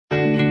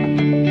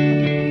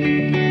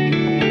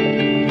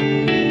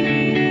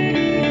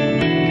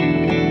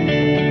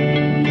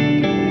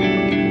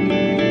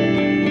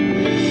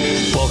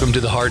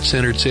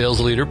Heart-Centered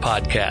Sales Leader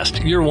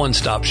podcast, your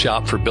one-stop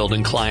shop for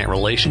building client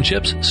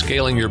relationships,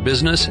 scaling your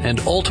business, and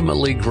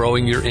ultimately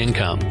growing your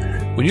income.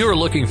 When you are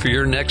looking for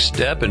your next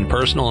step in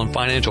personal and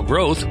financial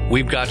growth,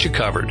 we've got you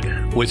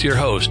covered. With your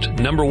host,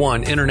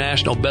 #1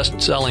 international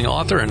best-selling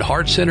author and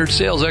heart-centered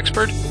sales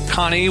expert,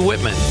 Connie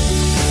Whitman.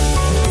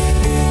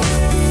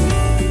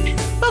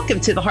 Welcome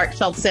to the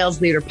Heartfelt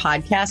Sales Leader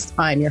podcast.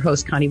 I'm your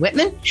host, Connie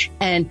Whitman,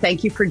 and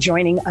thank you for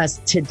joining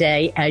us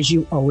today, as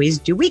you always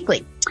do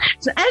weekly.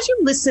 So as you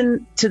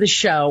listen to the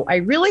show, I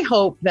really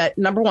hope that,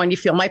 #1, you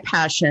feel my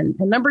passion,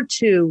 and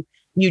 #2,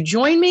 you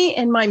join me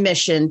in my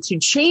mission to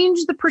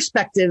change the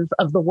perspective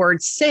of the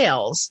word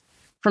sales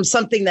from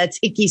something that's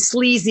icky,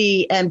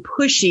 sleazy, and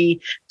pushy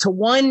to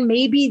one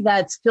maybe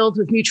that's filled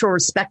with mutual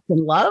respect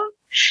and love.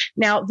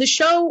 Now, the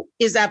show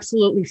is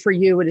absolutely for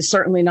you. It is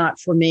certainly not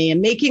for me.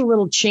 And making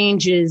little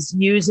changes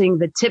using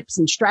the tips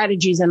and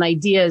strategies and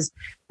ideas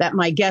that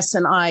my guests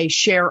and I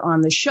share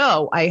on the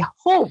show, I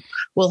hope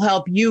will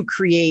help you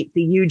create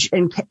the huge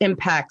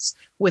impacts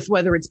with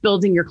whether it's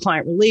building your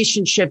client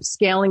relationships,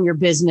 scaling your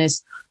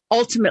business,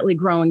 ultimately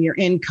growing your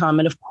income.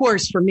 And of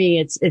course, for me,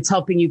 it's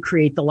helping you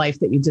create the life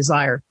that you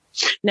desire.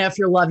 Now, if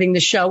you're loving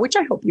the show, which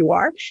I hope you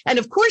are, and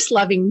of course,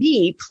 loving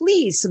me,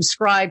 please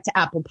subscribe to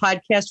Apple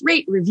Podcasts,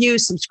 rate, review,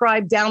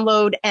 subscribe,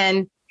 download,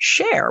 and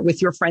share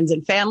with your friends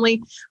and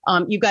family.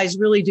 You guys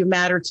really do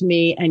matter to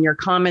me, and your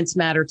comments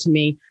matter to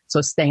me. So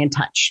stay in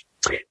touch.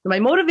 My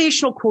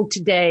motivational quote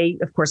today,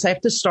 of course, I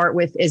have to start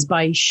with, is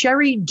by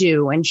Sherry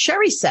Dew. And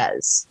Sherry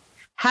says,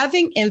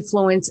 having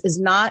influence is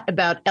not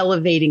about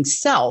elevating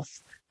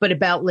self, but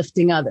about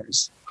lifting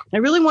others. I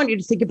really want you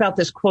to think about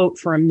this quote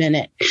for a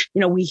minute.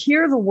 You know, we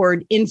hear the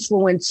word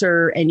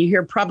influencer and you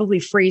hear probably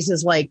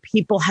phrases like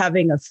people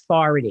having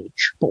authority.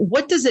 But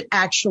what does it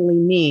actually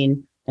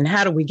mean and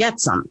how do we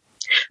get some?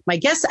 My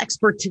guest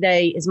expert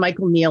today is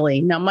Michael Neely.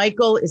 Now,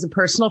 Michael is a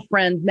personal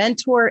friend,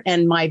 mentor,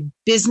 and my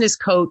business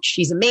coach.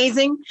 He's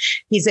amazing.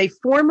 He's a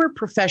former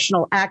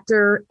professional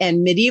actor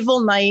and medieval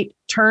knight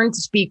turned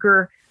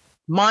speaker,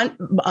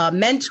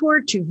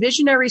 mentor to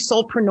visionary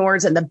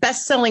soulpreneurs, and the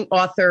best-selling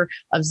author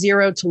of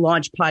Zero to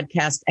Launch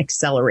Podcast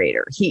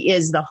Accelerator. He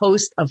is the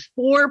host of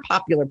 4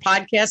 popular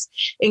podcasts,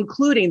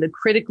 including the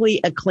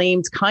critically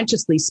acclaimed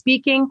Consciously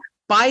Speaking,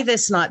 Buy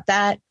This, Not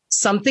That,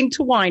 Something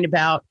to Whine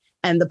About,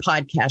 and The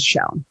Podcast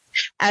Show.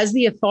 As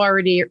the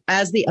authority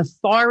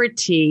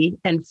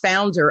and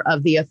founder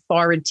of the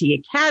Authority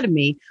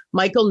Academy,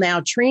 Michael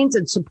now trains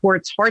and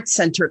supports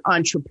heart-centered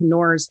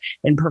entrepreneurs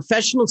in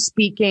professional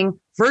speaking,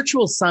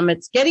 virtual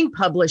summits, getting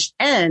published,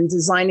 and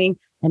designing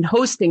and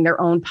hosting their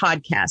own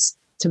podcasts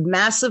to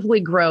massively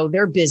grow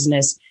their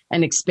business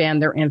and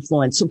expand their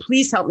influence. So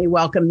please help me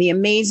welcome the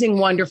amazing,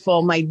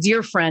 wonderful, my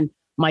dear friend,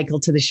 Michael,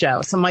 to the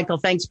show. So Michael,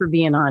 thanks for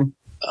being on.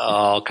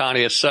 Oh,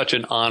 Connie, it's such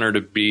an honor to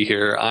be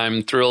here.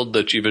 I'm thrilled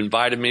that you've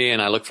invited me,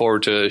 and I look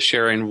forward to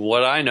sharing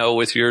what I know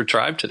with your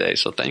tribe today.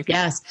 So thank you.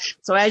 Yes.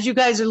 So as you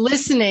guys are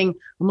listening,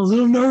 I'm a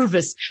little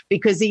nervous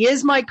because he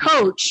is my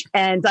coach,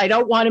 and I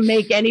don't want to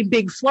make any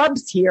big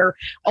flubs here.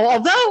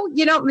 Although,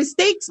 you know,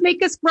 mistakes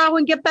make us grow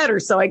and get better.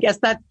 So I guess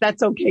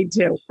that's okay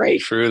too,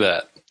 right? True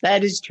that.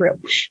 That is true.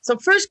 So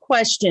first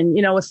question,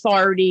 you know,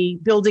 authority,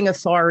 building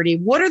authority.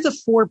 What are the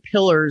 4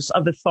 pillars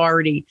of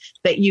authority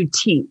that you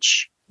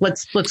teach?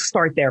 Let's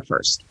start there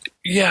first.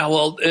 Yeah,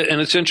 well,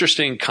 and it's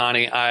interesting,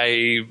 Connie.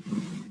 I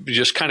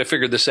just kind of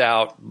figured this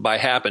out by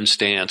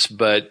happenstance,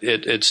 but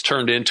it's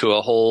turned into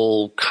a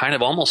whole kind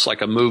of almost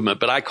like a movement,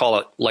 but I call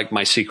it like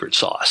my secret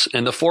sauce.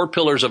 And the 4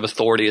 pillars of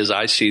authority as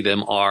I see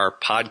them are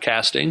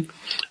podcasting,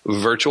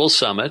 virtual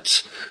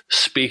summits,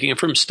 speaking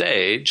from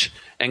stage,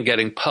 and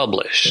getting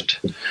published.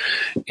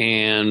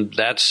 And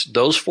that's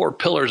those 4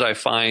 pillars. I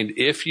find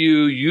if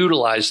you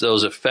utilize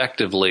those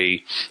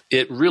effectively,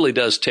 it really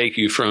does take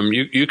you from,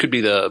 you could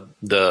be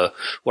the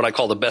what I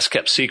call the best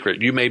kept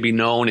secret. You may be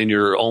known in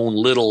your own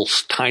little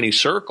tiny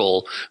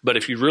circle, but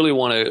if you really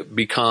want to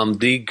become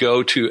the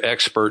go-to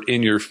expert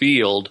in your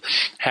field,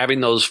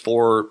 having those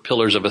 4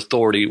 pillars of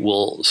authority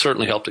will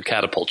certainly help to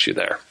catapult you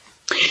there.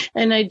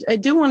 And I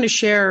do want to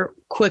share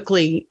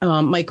quickly,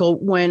 Michael,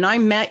 when I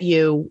met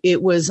you,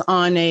 it was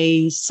on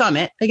a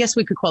summit. I guess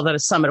we could call that a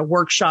summit, a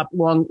workshop,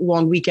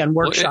 long weekend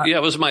workshop. Well, yeah,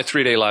 it was my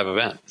 3-day live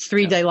event.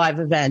 3-day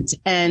live event.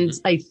 And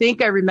I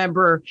think I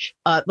remember,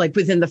 like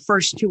within the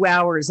first 2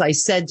 hours, I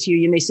said to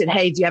you, and they said,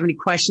 hey, do you have any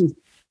questions?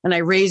 And I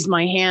raised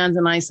my hand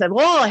and I said,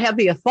 well, I have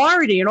the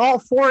authority in all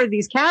 4 of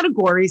these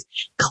categories.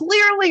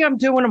 Clearly I'm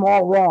doing them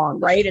all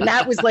wrong, right? And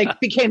that was like,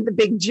 became the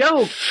big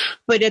joke.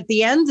 But at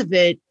the end of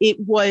it, it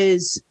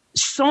was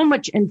so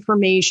much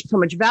information, so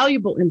much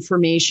valuable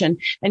information.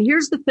 And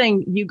here's the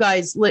thing, you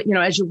guys, you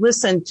know, as you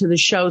listen to the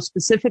show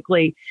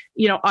specifically,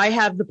 you know, I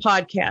have the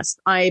podcast.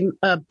 I'm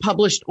a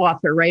published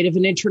author, right, of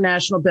an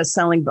international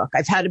best-selling book.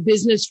 I've had a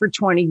business for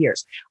 20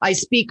 years. I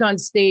speak on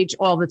stage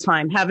all the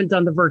time. Haven't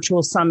done the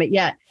virtual summit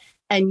yet.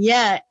 And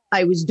yet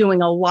I was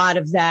doing a lot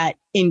of that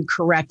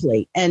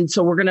incorrectly. And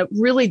so we're going to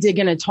really dig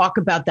in and talk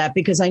about that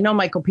because I know,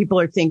 Michael, people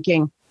are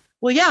thinking,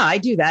 well, yeah, I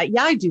do that.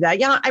 Yeah, I do that.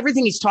 Yeah,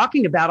 everything he's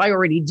talking about, I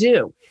already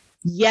do.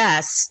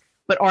 Yes,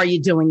 but are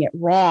you doing it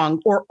wrong?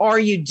 Or are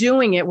you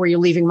doing it where you're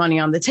leaving money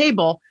on the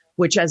table?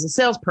 Which as a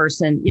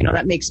salesperson,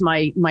 that makes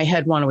my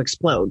head want to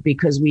explode,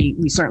 because we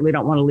certainly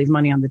don't want to leave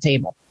money on the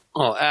table.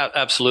 Oh,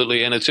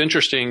 absolutely. And it's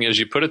interesting as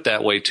you put it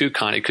that way too,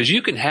 Connie, because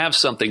you can have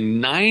something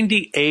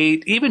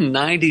 98, even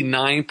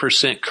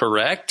 99%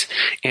 correct,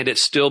 and it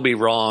still be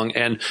wrong.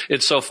 And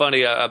it's so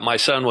funny. My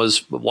son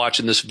was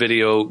watching this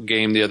video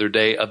game the other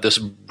day of this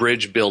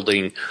bridge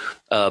building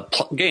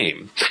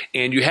game,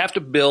 and you have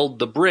to build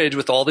the bridge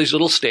with all these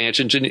little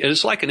stanchions, and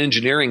it's like an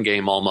engineering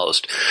game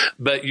almost.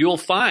 But you'll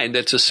find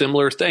that's a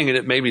similar thing, and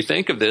it made me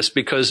think of this,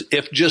 because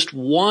if just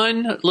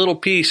one little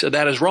piece of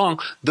that is wrong,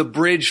 the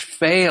bridge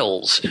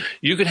fails.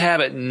 You could have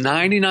it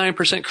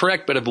 99%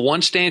 correct, but if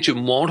one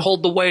stanchion won't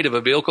hold the weight of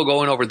a vehicle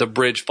going over, the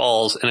bridge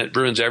falls and it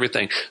ruins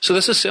everything. So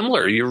this is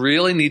similar. You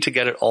really need to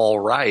get it all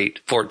right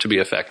for it to be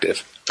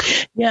effective.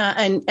 Yeah.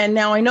 And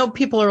now I know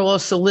people are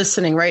also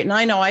listening, right? And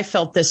I know I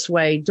felt this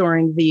way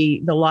during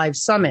the live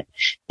summit.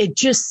 It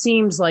just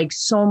seems like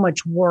so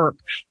much work.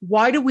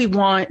 Why do we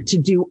want to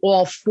do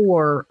all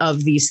four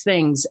of these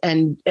things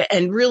and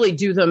really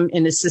do them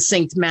in a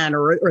succinct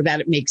manner, or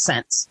that it makes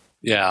sense?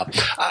 Yeah,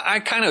 I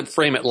kind of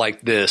frame it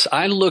like this.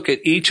 I look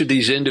at each of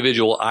these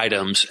individual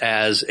items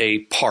as a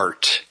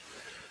part.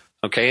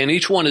 Okay, and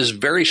each one is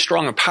very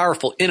strong and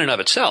powerful in and of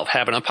itself.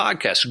 Having a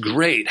podcast,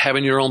 great.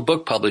 Having your own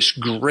book published,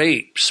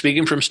 great.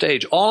 Speaking from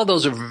stage, all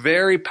those are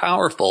very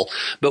powerful.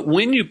 But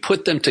when you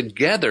put them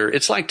together,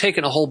 it's like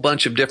taking a whole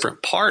bunch of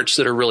different parts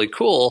that are really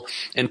cool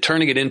and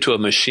turning it into a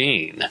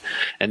machine.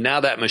 And now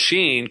that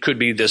machine could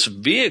be this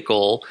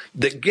vehicle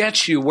that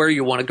gets you where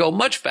you want to go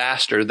much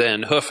faster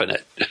than hoofing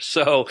it.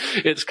 So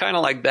it's kind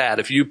of like that.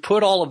 If you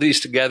put all of these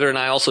together, and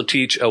I also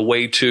teach a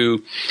way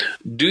to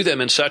do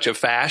them in such a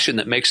fashion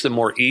that makes them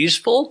more easy,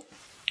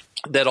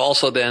 that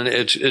also then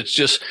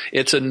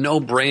it's a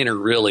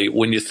no-brainer really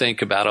when you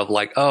think about it,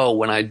 like, oh,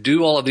 when I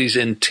do all of these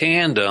in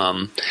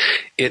tandem,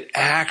 it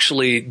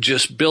actually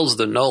just builds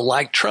the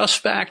know-like trust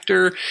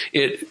factor.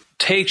 It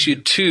takes you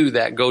to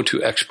that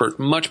go-to expert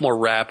much more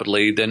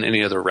rapidly than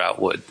any other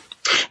route would.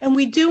 And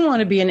we do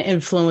want to be an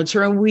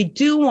influencer, and we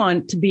do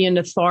want to be an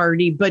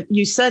authority. But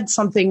you said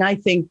something I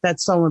think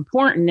that's so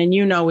important, and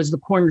is the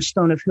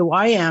cornerstone of who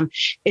I am.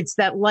 It's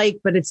that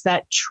but it's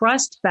that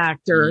trust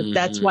factor. Mm-hmm.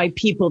 That's why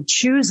people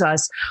choose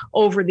us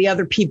over the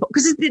other people.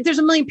 Because there's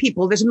a million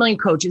people, there's a million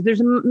coaches, there's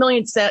a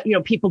million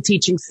people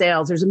teaching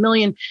sales, there's a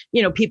million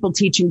people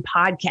teaching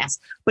podcasts,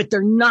 but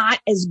they're not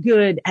as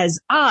good as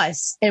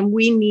us. And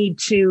we need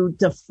to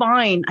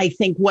define, I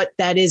think, what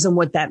that is and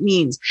what that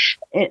means.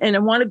 And I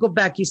want to go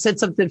back. You said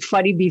something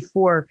funny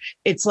before.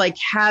 It's like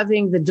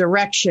having the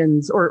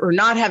directions or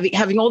not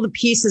having all the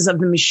pieces of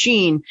the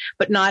machine,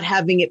 but not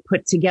having it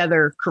put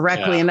together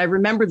correctly. Yeah. And I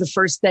remember the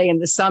first day in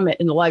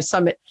the live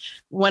summit,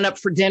 went up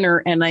for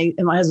dinner, and my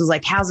husband was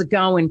like, how's it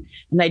going?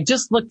 And I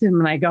just looked at him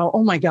and I go,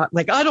 oh my God,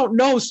 like, I don't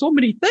know so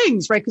many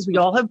things, right? Because we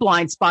all have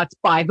blind spots,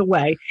 by the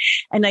way.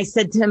 And I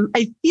said to him,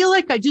 I feel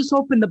like I just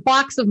opened the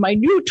box of my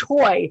new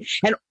toy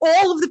and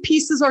all of the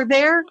pieces are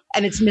there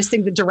and it's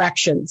missing the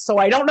directions. So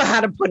I don't know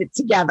how to put it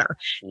together.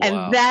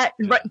 Wow.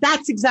 And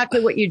that's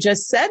exactly what you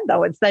just said,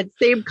 though. It's that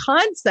same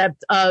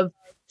concept of,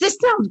 this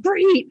sounds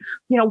great.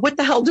 What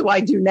the hell do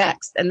I do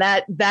next? And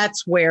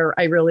that's where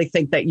I really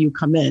think that you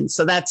come in.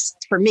 So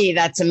for me,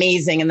 that's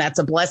amazing. And that's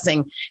a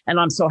blessing. And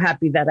I'm so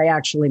happy that I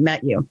actually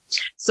met you.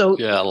 So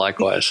yeah,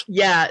 likewise.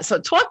 Yeah. So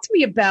talk to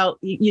me about,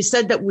 you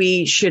said that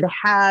we should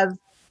have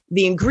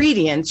the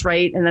ingredients,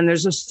 right? And then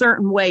there's a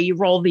certain way you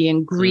roll the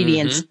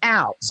ingredients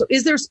out. So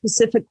is there a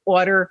specific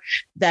order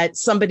that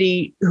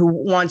somebody who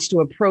wants to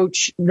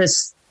approach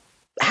this,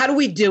 how do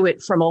we do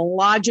it from a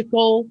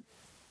logical,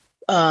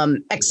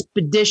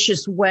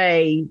 expeditious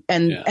way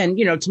and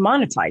to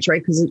monetize,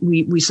 right? Because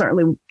we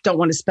certainly don't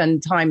want to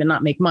spend time and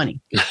not make money.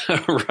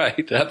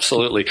 Right.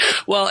 Absolutely.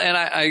 Well, and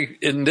I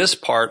in this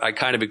part, I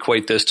kind of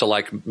equate this to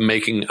like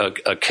making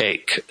a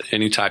cake,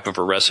 any type of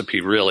a recipe,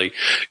 really.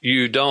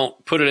 You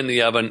don't put it in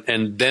the oven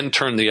and then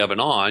turn the oven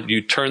on.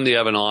 You turn the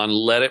oven on,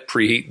 let it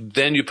preheat,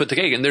 then you put the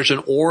cake. And there's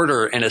an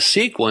order and a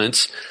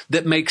sequence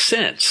that makes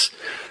sense.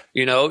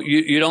 You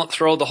don't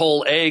throw the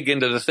whole egg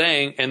into the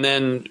thing and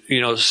then,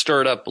 stir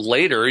it up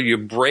later. You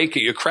break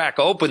it, you crack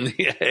open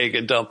the egg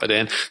and dump it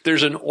in.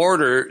 There's an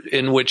order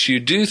in which you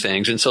do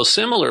things. And so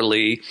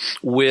similarly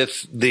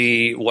with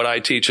what I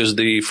teach is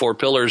the 4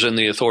 pillars in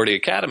the Authority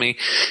Academy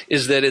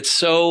is that it's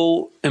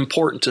so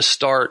important to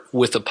start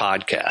with a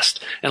podcast.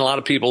 And a lot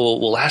of people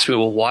will ask me,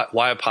 well,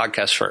 why a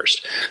podcast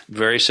first?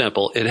 Very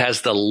simple. It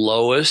has the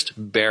lowest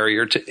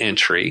barrier to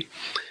entry.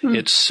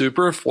 It's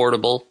super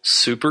affordable,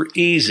 super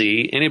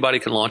easy. Anybody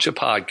can launch a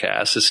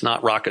podcast. It's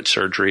not rocket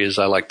surgery, as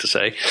I like to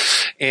say.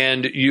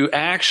 And you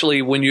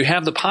actually, when you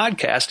have the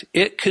podcast,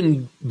 it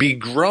can be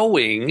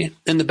growing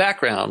in the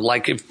background.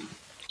 Like if,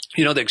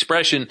 the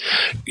expression,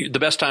 the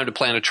best time to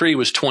plant a tree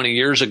was 20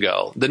 years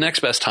ago. The next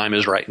best time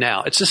is right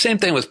now. It's the same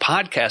thing with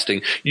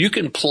podcasting. You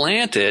can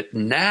plant it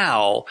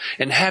now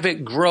and have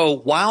it grow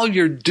while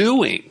you're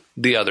doing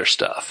the other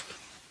stuff.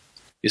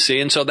 You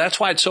see, and so that's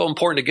why it's so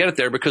important to get it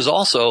there, because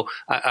also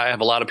I have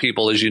a lot of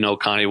people, as you know,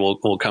 Connie,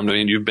 will come to me,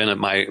 and you've been at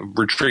my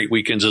retreat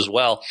weekends as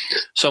well.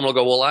 Someone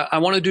will go, well, I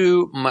want to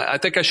do I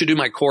think I should do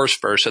my course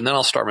first, and then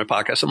I'll start my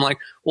podcast. I'm like,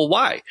 well,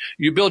 why?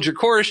 You build your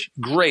course,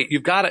 great,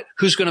 you've got it.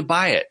 Who's going to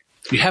buy it?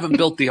 You haven't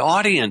built the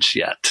audience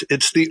yet.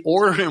 It's the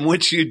order in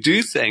which you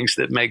do things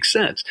that makes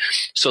sense.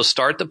 So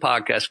start the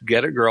podcast,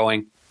 get it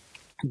growing.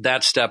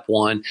 That's step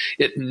one.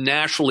 It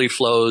naturally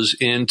flows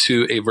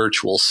into a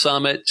virtual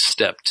summit.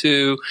 Step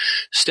two.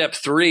 Step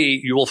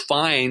three, you will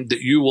find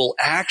that you will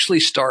actually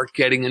start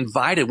getting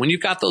invited. When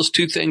you've got those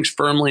two things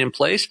firmly in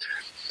place,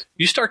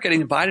 you start getting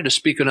invited to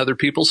speak on other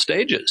people's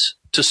stages,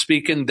 to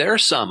speak in their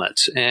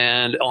summits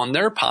and on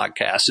their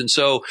podcasts. And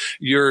so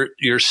your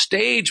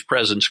stage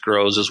presence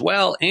grows as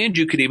well. And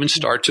you could even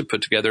start to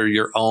put together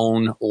your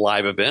own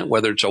live event,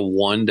 whether it's a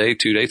 1 day,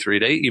 2 day, 3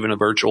 day, even a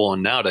virtual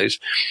one nowadays.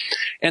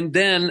 And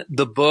then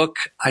the book,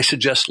 I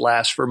suggest,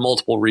 lasts for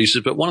multiple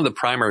reasons. But one of the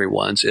primary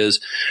ones is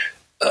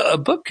a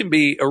book can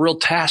be a real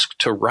task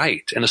to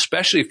write, and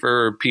especially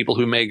for people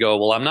who may go,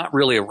 well, I'm not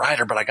really a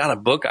writer, but I got a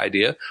book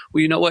idea.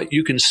 Well, you know what?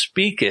 You can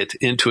speak it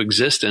into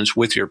existence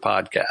with your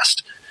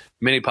podcast.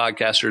 Many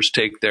podcasters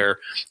take their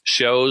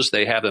shows,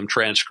 they have them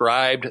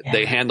transcribed,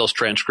 they hand those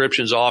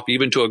transcriptions off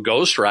even to a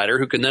ghostwriter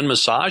who can then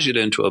massage it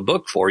into a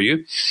book for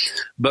you.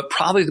 But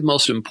probably the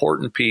most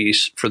important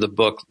piece for the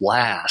book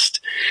last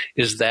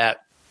is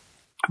that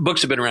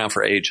books have been around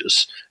for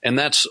ages, and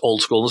that's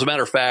old school. As a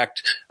matter of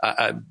fact,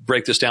 I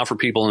break this down for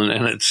people,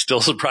 and it still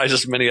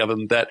surprises many of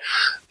them, that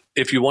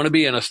if you want to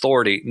be an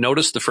authority,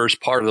 notice the first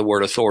part of the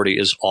word authority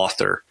is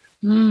author.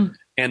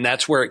 And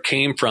that's where it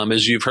came from,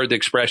 is you've heard the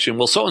expression,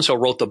 well, so-and-so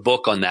wrote the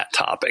book on that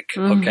topic.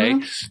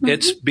 Okay.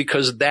 It's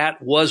because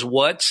that was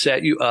what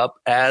set you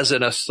up as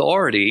an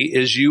authority,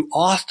 is you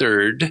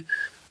authored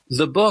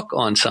the book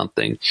on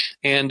something.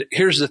 And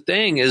here's the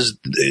thing is,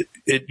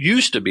 it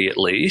used to be, at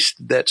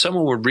least, that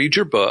someone would read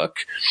your book,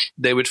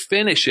 they would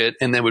finish it,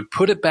 and they would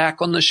put it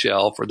back on the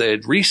shelf, or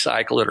they'd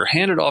recycle it or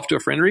hand it off to a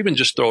friend, or even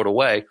just throw it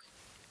away.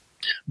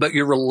 But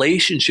your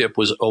relationship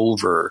was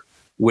over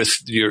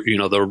with your,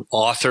 the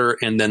author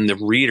and then the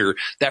reader.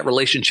 That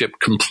relationship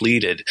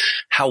completed.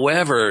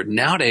 However,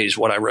 nowadays,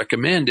 what I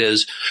recommend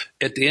is,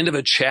 at the end of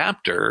a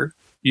chapter,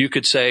 you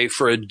could say,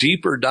 for a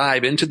deeper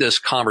dive into this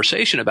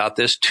conversation about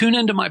this, tune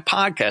into my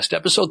podcast,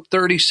 episode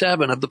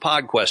 37 of the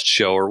PodQuest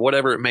show, or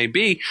whatever it may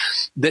be,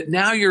 that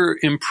now you're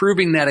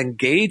improving that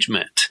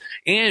engagement.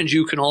 And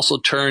you can also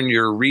turn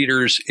your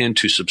readers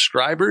into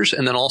subscribers.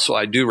 And then also,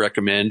 I do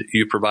recommend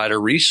you provide a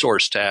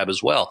resource tab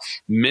as well.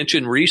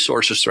 Mention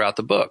resources throughout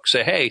the book.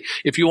 Say, hey,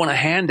 if you want a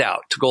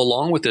handout to go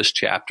along with this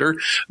chapter,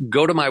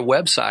 go to my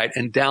website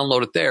and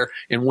download it there.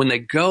 And when they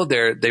go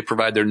there, they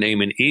provide their name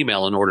and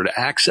email in order to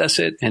access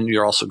it. And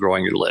you're also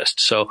growing your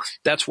list. So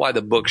that's why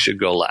the book should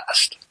go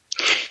last.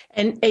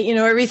 And,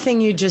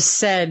 everything you just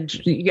said,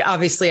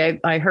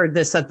 obviously I heard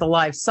this at the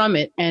live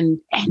summit,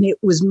 and it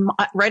was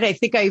right. I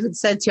think I even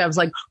said to you, I was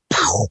like,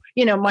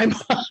 my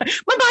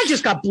mind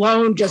just got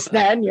blown just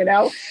then,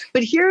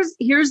 but here's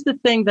the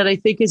thing that I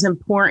think is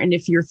important.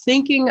 If you're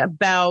thinking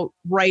about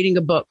writing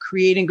a book,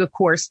 creating a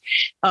course,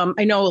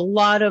 I know a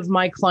lot of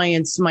my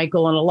clients,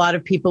 Michael, and a lot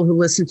of people who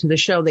listen to the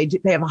show, they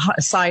have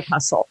a side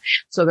hustle.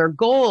 So their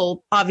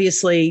goal,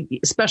 obviously,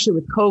 especially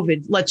with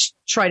COVID, let's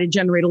try to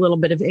generate a little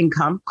bit of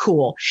income.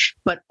 Cool.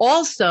 But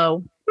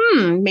also,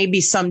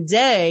 maybe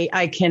someday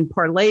I can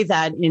parlay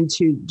that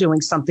into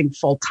doing something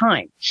full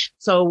time.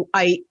 So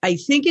I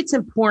think it's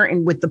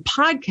important with the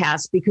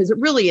podcast, because it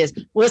really is.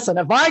 Listen,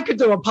 if I could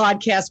do a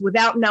podcast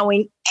without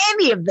knowing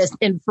any of this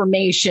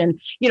information,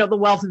 the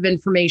wealth of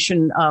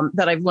information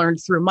that I've learned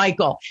through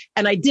Michael,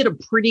 and I did a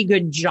pretty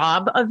good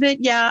job of it.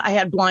 Yeah, I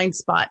had blind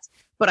spots,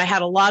 but I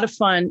had a lot of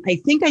fun. I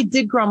think I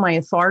did grow my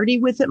authority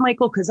with it,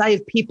 Michael, because I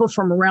have people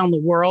from around the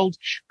world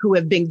who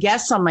have been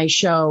guests on my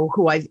show,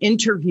 who I've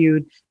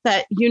interviewed,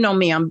 that,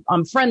 me,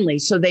 I'm friendly.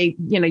 So they,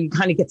 you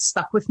kind of get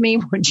stuck with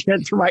me once you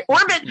get through my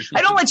orbit.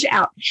 I don't let you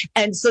out.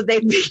 And so they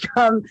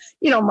become,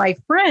 my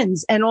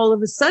friends. And all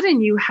of a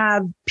sudden you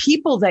have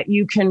people that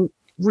you can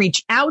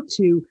reach out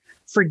to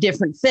for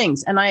different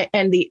things.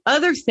 And the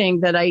other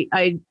thing that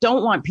I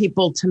don't want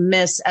people to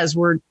miss as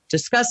we're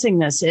discussing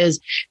this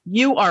is,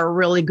 you are a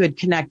really good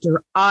connector.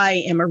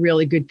 I am a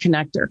really good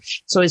connector.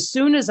 So as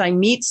soon as I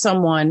meet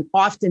someone,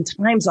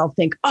 oftentimes I'll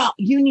think, oh,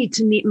 you need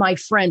to meet my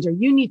friend, or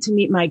you need to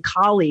meet my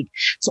colleague.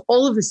 So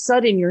all of a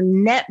sudden your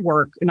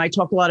network, and I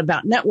talk a lot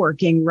about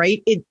networking,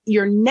 right?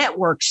 Your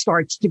network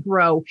starts to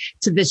grow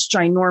to this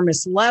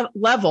ginormous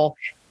level.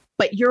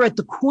 But you're at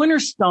the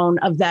cornerstone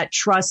of that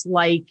trust,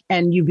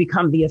 and you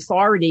become the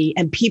authority,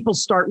 and people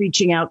start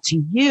reaching out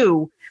to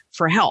you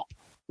for help,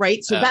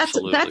 right? So that's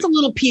a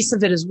little piece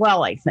of it as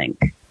well, I think.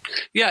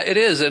 Yeah, it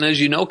is. And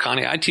as you know,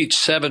 Connie, I teach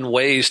 7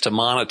 ways to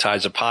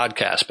monetize a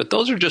podcast, but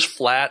those are just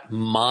flat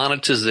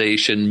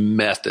monetization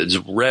methods,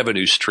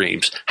 revenue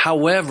streams.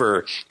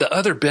 However, the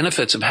other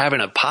benefits of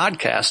having a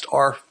podcast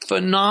are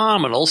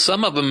phenomenal.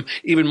 Some of them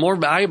even more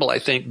valuable, I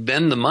think,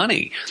 than the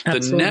money.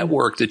 Absolutely. The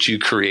network that you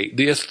create,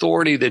 the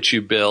authority that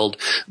you build,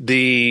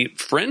 the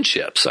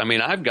friendships. I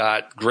mean, I've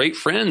got great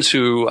friends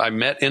who I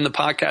met in the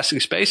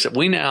podcasting space that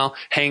we now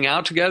hang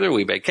out together.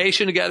 We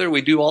vacation together.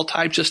 We do all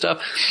types of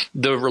stuff.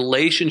 The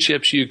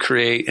relationships you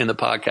create in the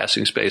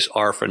podcasting space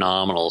are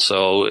phenomenal.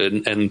 So,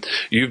 and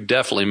you've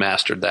definitely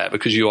mastered that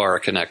because you are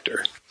a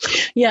connector.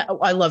 Yeah,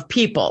 I love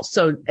people.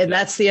 So, and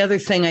that's the other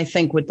thing I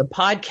think with the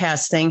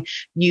podcasting,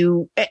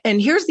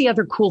 and here's the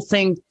other cool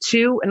thing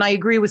too. And I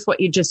agree with what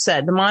you just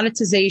said. The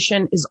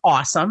monetization is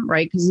awesome,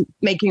 right? Because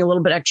making a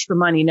little bit extra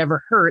money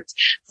never hurts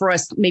for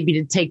us maybe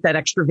to take that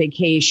extra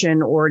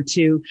vacation or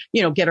to,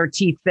 get our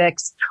teeth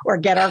fixed or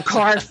get our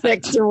car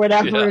fixed or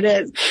whatever it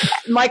is.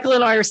 Michael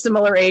and I are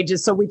similar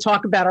ages, so we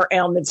talk about our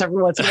ailments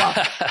every once in a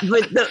while.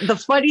 But the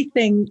funny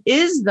thing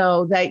is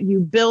though, that you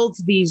build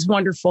these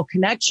wonderful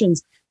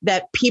connections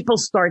that people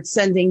start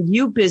sending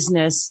you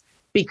business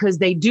because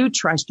they do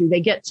trust you. They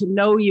get to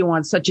know you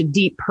on such a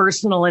deep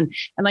personal. And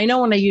I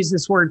know when I use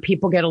this word,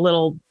 people get a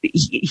little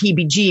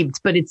heebie-jeebed,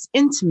 but it's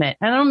intimate.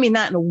 And I don't mean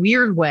that in a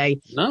weird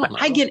way. No.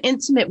 I get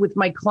intimate with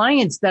my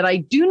clients that I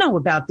do know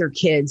about their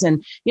kids.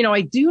 And,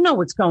 I do know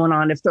what's going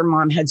on if their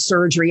mom had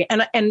surgery.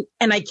 And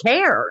I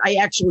care. I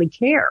actually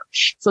care.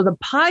 So the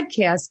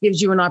podcast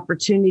gives you an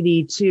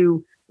opportunity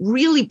to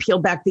really peel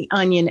back the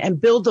onion and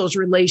build those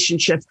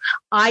relationships,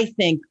 I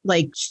think,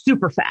 like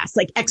super fast,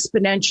 like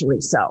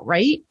exponentially so,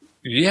 right?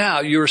 Yeah,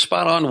 you're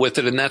spot on with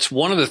it. And that's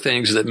one of the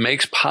things that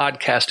makes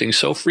podcasting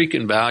so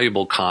freaking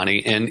valuable,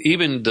 Connie. And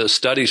even the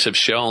studies have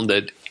shown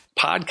that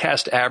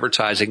podcast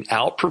advertising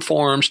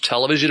outperforms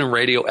television and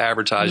radio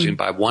advertising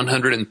by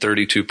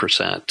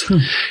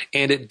 132%.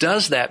 And it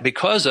does that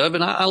because of,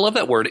 and I love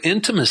that word,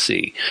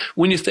 intimacy.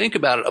 When you think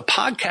about it, a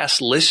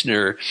podcast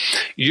listener,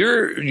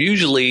 you're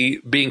usually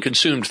being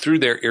consumed through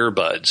their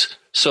earbuds.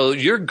 So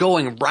you're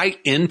going right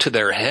into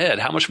their head.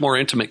 How much more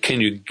intimate can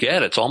you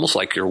get? It's almost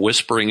like you're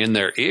whispering in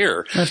their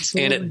ear.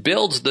 Absolutely. And it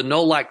builds the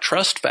know, like,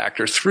 trust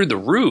factor through the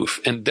roof.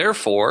 And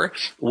therefore,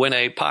 when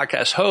a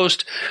podcast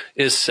host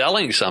is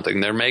selling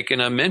something, they're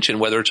making a mention,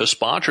 whether it's a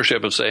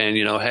sponsorship of saying,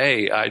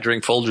 hey, I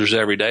drink Folgers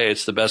every day.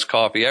 It's the best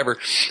coffee ever.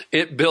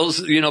 It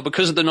builds,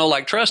 because of the know,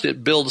 like, trust,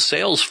 it builds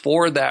sales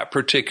for that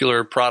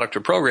particular product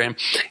or program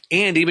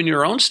and even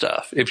your own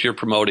stuff if you're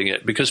promoting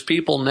it, because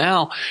people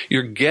now,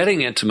 you're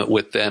getting intimate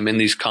with them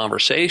in these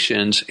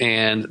conversations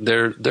and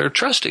they're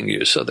trusting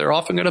you. So they're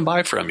often going to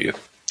buy from you.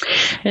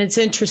 And it's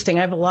interesting.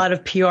 I have a lot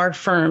of PR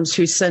firms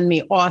who send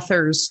me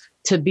authors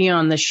to be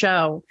on the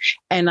show.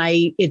 And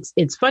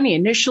it's funny.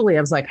 Initially, I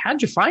was like,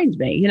 how'd you find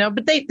me?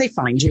 But they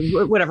find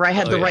you, whatever. I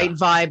had the right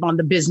vibe on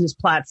the business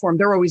platform.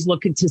 They're always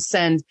looking to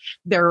send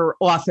their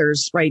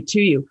authors right to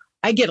you.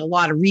 I get a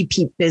lot of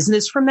repeat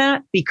business from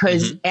that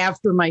because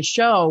after my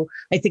show,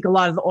 I think a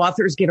lot of the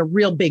authors get a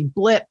real big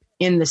blip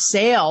in the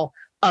sale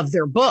of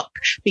their book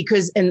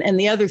because, and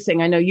the other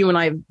thing, I know you and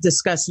I have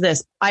discussed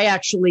this, I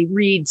actually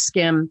read,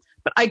 skim,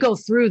 but I go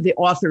through the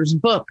author's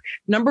book.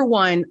 Number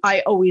one,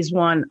 I'm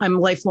a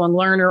lifelong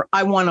learner.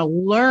 I want to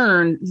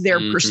learn their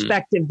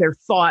perspective, their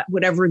thought,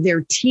 whatever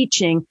they're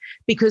teaching,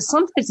 because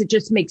sometimes it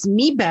just makes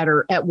me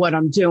better at what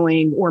I'm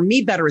doing or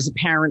me better as a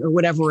parent or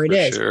whatever it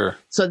is. Sure.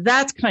 So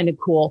that's kind of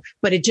cool,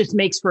 but it just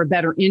makes for a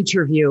better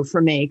interview for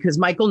me because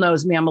Michael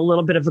knows me. I'm a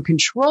little bit of a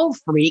control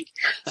freak.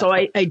 So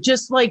I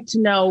just like to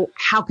know,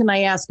 how can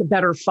I ask a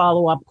better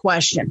follow-up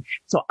question?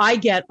 So I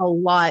get a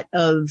lot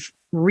of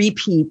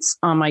repeats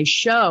on my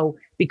show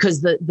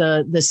because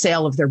the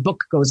sale of their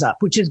book goes up,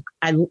 which is,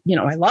 I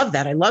love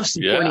that. I love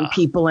supporting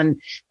people and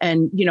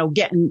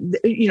getting,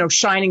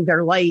 shining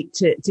their light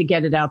to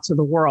get it out to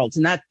the world.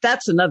 And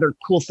that's another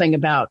cool thing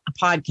about a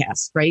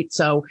podcast, right?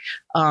 So,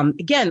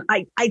 again,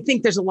 I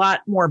think there's a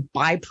lot more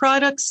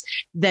byproducts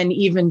than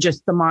even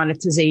just the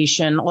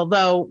monetization.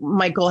 Although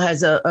Michael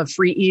has a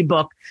free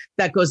ebook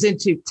that goes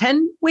into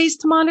 10 ways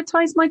to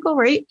monetize, Michael,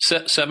 right?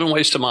 7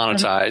 ways to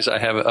monetize. I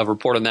have a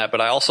report on that, but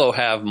I also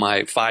have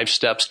my 5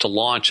 steps to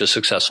launch a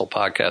successful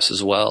podcast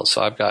as well.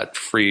 So I've got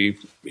free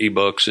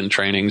ebooks and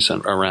trainings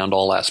around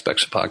all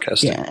aspects of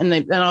podcasting. Yeah.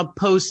 And I'll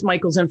post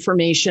Michael's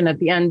information at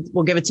the end.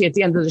 We'll give it to you at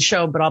the end of the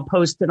show, but I'll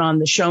post it on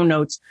the show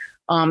notes.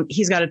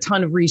 He's got a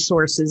ton of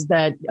resources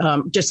that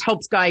just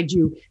helps guide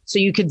you so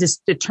you can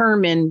just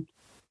determine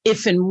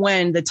if and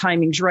when the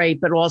timing's right,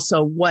 but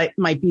also what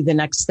might be the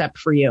next step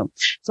for you.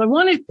 So I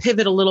want to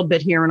pivot a little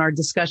bit here in our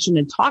discussion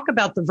and talk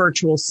about the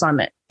virtual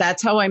summit.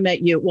 That's how I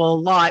met you. Well, a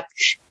lot.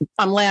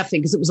 I'm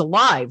laughing because it was a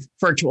live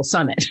virtual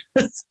summit.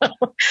 So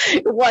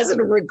it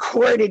wasn't a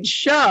recorded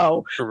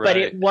show, but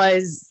it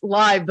was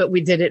live, but we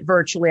did it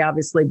virtually,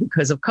 obviously,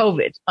 because of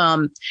COVID.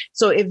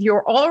 So if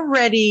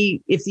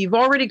you've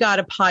already got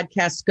a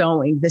podcast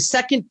going, the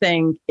second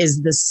thing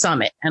is the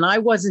summit. And I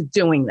wasn't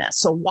doing this.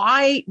 So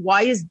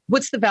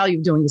what's the value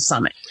of doing the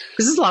summit?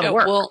 Because it's a lot of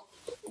work.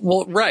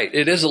 Well, right.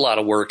 It is a lot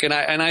of work. And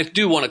I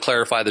do want to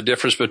clarify the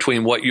difference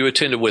between what you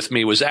attended with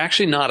me was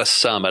actually not a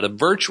summit. A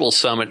virtual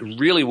summit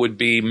really would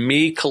be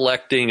me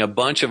collecting a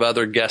bunch of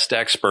other guest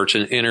experts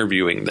and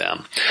interviewing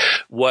them.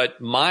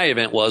 What my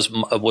event was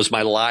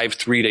my live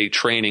 3-day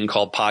training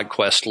called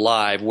PodQuest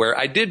Live, where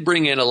I did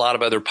bring in a lot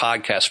of other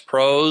podcast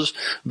pros,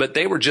 but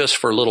they were just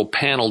for little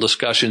panel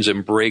discussions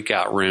in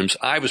breakout rooms.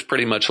 I was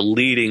pretty much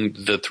leading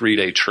the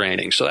 3-day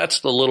training. So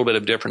that's the little bit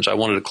of difference I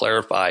wanted to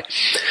clarify.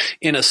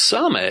 In a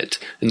summit,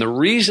 and the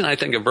reason I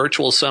think a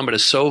virtual summit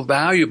is so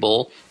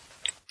valuable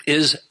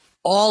is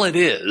all it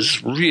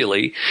is,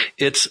 really,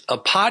 it's a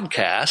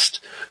podcast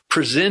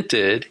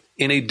presented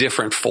in a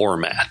different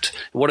format.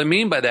 What I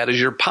mean by that is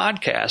your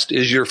podcast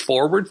is your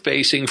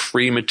forward-facing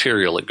free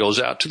material. It goes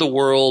out to the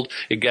world.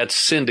 It gets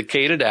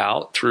syndicated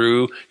out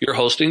through your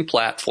hosting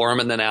platform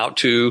and then out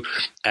to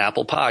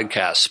Apple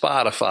Podcasts,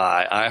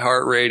 Spotify,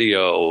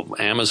 iHeartRadio,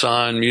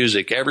 Amazon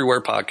Music, everywhere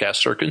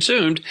podcasts are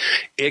consumed.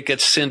 It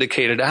gets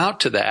syndicated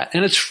out to that,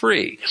 and it's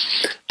free.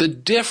 The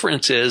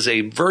difference is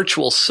a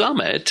virtual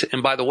summit,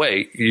 and by the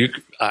way,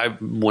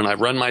 when I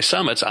run my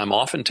summits, I'm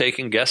often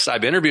taking guests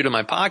I've interviewed in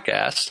my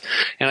podcast,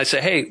 and I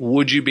say, hey,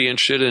 would you be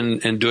interested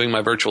in doing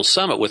my virtual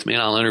summit with me?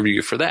 And I'll interview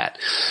you for that.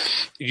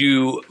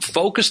 You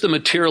focus the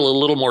material a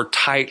little more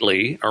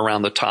tightly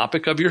around the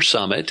topic of your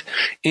summit,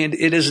 and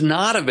it is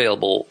not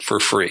available for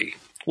free.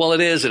 Well,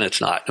 it is and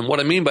it's not. And what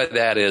I mean by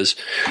that is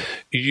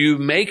you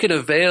make it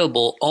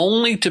available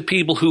only to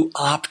people who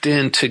opt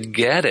in to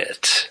get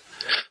it.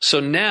 So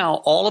now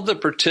all of the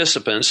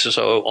participants,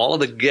 so all of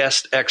the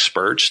guest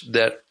experts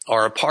that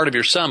are a part of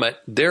your summit,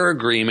 their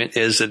agreement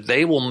is that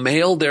they will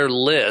mail their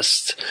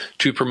list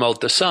to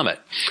promote the summit.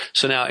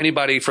 So now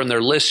anybody from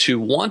their list who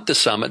want the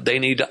summit, they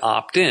need to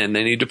opt in.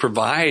 They need to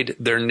provide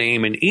their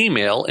name and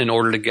email in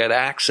order to get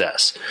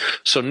access.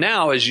 So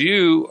now as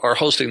you are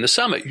hosting the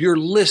summit, your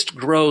list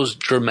grows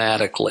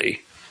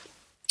dramatically.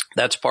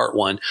 That's part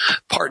one.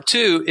 Part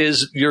two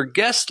is your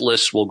guest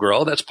list will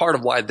grow. That's part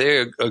of why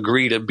they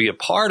agree to be a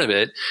part of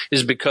it,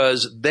 is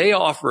because they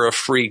offer a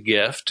free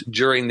gift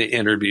during the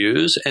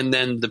interviews. And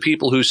then the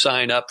people who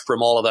sign up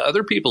from all of the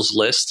other people's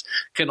lists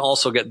can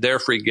also get their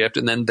free gift.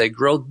 And then they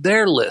grow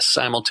their list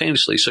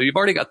simultaneously. So you've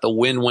already got the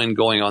win-win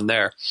going on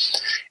there.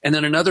 And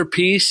then another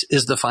piece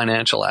is the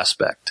financial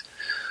aspect.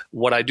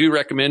 What I do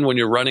recommend when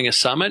you're running a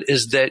summit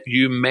is that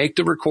you make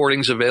the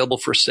recordings available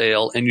for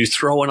sale and you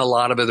throw in a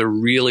lot of other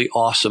really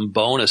awesome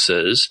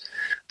bonuses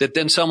that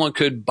then someone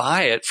could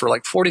buy it for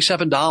like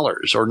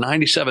 $47 or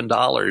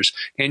 $97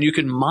 and you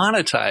can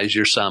monetize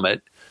your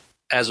summit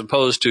as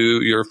opposed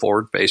to your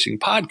forward-facing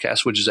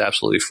podcast, which is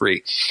absolutely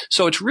free.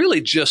 So it's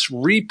really just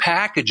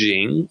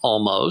repackaging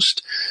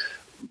almost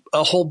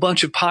a whole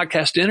bunch of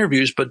podcast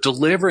interviews, but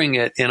delivering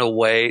it in a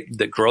way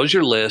that grows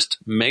your list,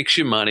 makes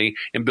you money,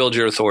 and builds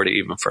your authority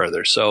even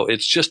further. So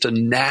it's just a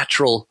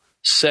natural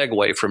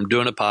segue from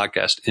doing a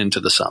podcast into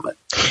the summit.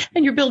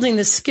 And you're building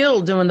the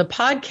skill doing the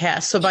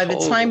podcast. So by the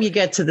time you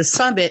get to the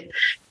summit,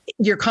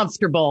 you're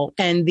comfortable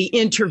and the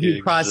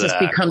interview process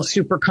becomes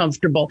super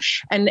comfortable.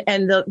 And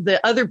the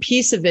other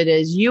piece of it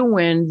is you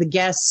win the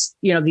guests,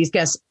 these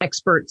guest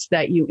experts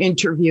that you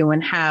interview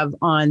and have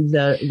on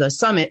the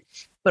summit.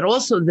 But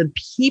also the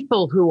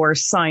people who are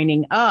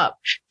signing up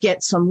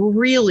get some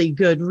really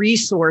good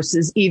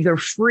resources, either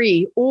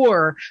free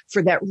or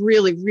for that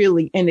really,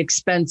 really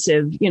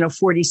inexpensive,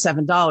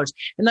 $47.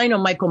 And I know,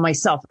 Michael,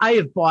 myself, I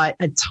have bought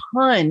a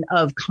ton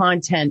of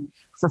content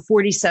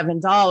for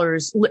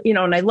 $47,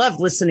 and I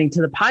love listening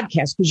to the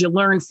podcast because you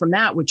learn from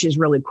that, which is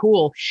really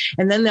cool.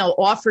 And then they'll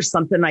offer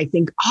something I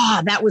think,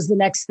 that was the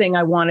next thing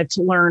I wanted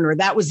to learn, or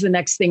that was the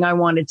next thing I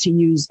wanted to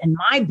use in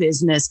my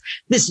business.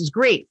 This is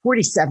great.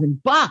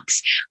 $47.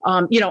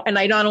 And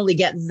I not only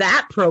get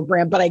that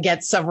program, but I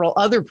get several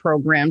other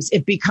programs.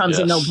 It becomes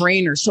a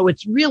no-brainer. So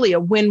it's really a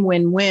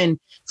win-win-win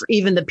for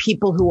even the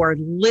people who are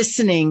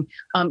listening,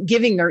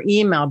 giving their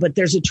email. But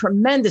there's a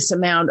tremendous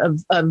amount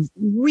of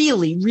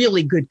really,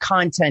 really good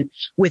content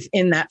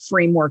within that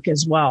framework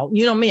as well.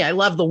 You know me, I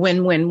love the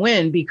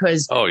win-win-win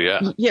because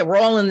we're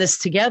all in this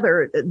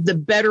together.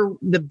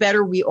 The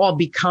better we all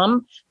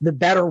become, in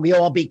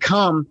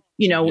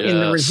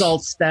the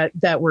results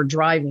that we're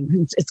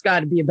driving. It's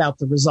got to be about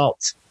the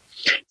results.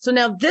 So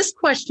now this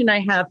question I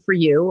have for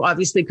you,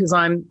 obviously, because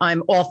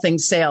I'm all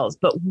things sales,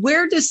 but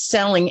where does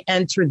selling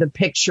enter the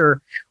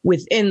picture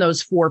within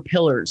those 4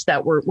 pillars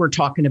that we're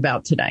talking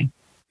about today?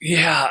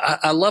 Yeah,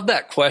 I love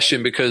that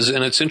question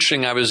and it's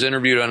interesting. I was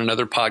interviewed on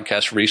another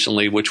podcast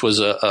recently, which was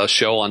a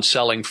show on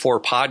selling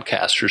for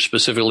podcasters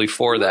specifically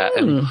for that.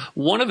 And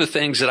one of the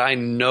things that I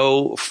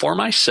know for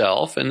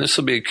myself, and this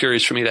will be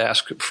curious for me to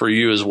ask for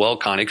you as well,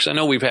 Connie, because I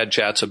know we've had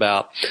chats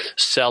about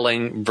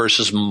selling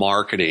versus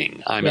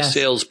marketing. I'm a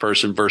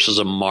salesperson versus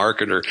a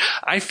marketer.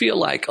 I feel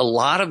like a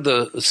lot of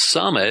the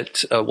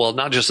summit,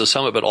 not just the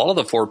summit, but all of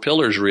the 4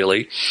 pillars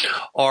really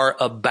are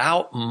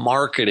about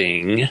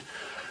marketing,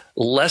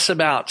 less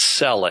about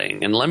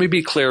selling. And let me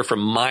be clear from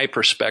my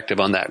perspective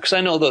on that, because I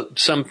know that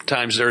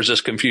sometimes there's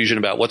this confusion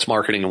about what's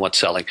marketing and what's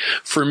selling.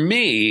 For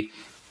me,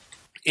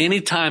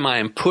 anytime I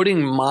am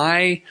putting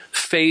my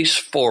face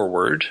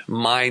forward,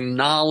 my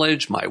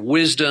knowledge, my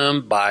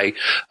wisdom, by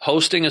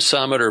hosting a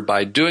summit or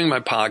by doing my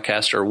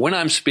podcast or when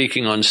I'm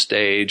speaking on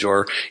stage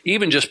or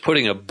even just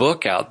putting a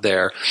book out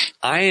there,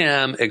 I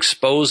am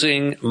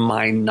exposing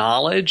my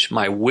knowledge,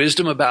 my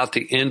wisdom about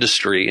the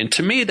industry. And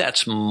to me,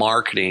 that's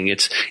marketing.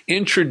 It's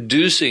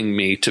introducing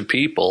me to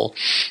people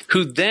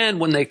who then,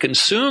 when they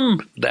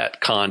consume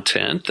that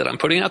content that I'm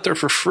putting out there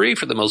for free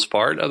for the most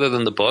part, other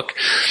than the book,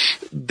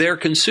 they're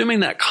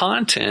consuming that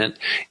content,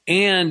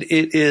 and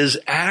it is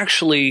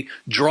actually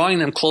drawing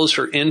them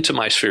closer into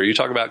my sphere. You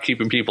talk about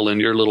keeping people in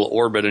your little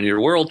orbit in your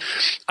world.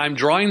 I'm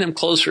drawing them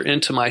closer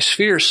into my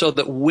sphere so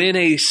that when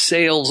a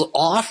sales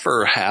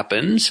offer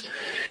happens,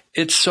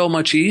 it's so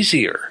much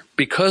easier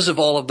because of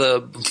all of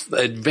the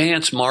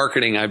advanced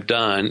marketing I've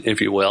done,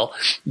 if you will,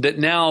 that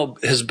now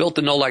has built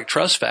the know, like,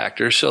 trust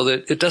factor so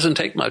that it doesn't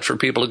take much for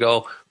people to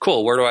go,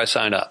 cool, where do I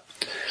sign up?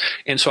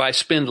 And so I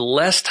spend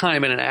less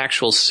time in an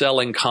actual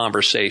selling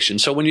conversation.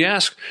 So when you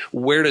ask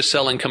where does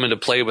selling come into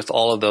play with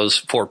all of those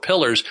 4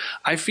 pillars,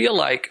 I feel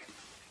like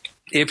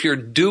if you're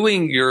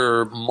doing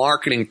your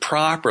marketing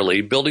properly,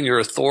 building your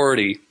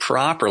authority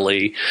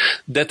properly,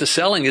 that the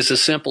selling is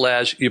as simple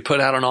as you put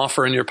out an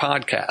offer in your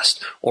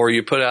podcast or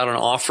you put out an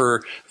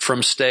offer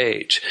from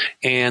stage,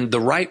 and the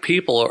right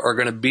people are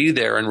going to be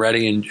there and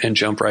ready and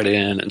jump right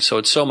in. And so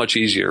it's so much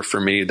easier for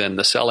me than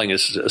the selling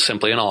is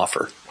simply an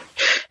offer.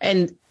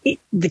 And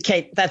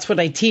that's what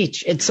I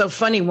teach. It's so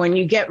funny when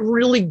you get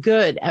really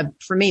good at,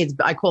 for me,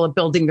 I call it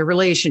building the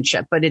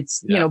relationship, but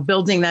it's,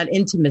 building that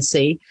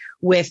intimacy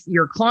with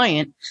your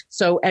client.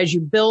 So as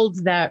you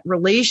build that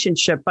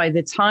relationship, by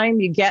the time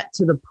you get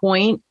to the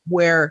point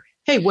where,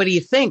 hey, what do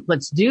you think?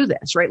 Let's do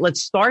this, right?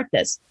 Let's start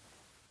this.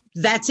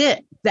 That's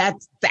it.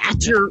 That's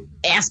you're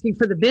asking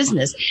for the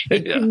business.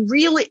 It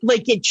really,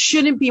 it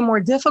shouldn't be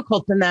more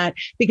difficult than that,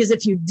 because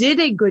if you did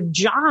a good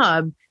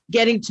job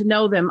getting to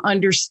know them,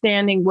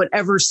 understanding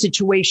whatever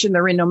situation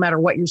they're in, no matter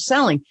what you're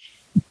selling.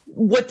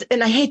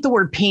 And I hate the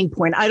word pain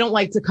point. I don't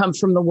like to come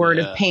from the word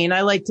of pain.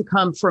 I like to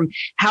come from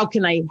how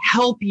can I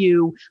help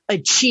you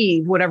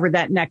achieve whatever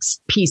that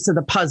next piece of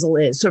the puzzle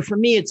is. So for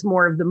me, it's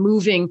more of the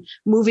moving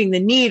the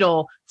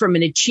needle from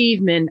an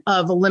achievement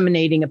of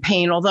eliminating a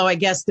pain. Although I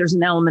guess there's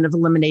an element of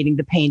eliminating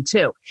the pain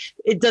too.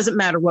 It doesn't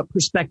matter what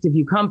perspective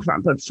you come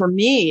from. But for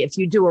me, if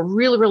you do a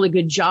really, really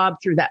good job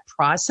through that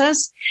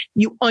process,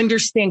 you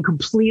understand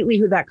completely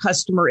who that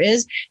customer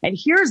is. And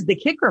here's the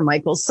kicker,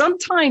 Michael.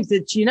 Sometimes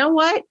it's, you know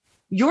what?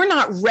 You're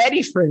not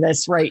ready for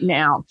this right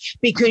now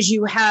because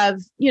you have,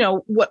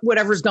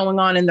 whatever's going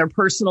on in their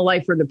personal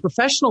life or their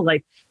professional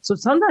life. So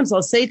sometimes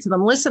I'll say to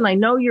them, listen, I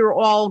know you're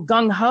all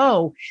gung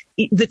ho.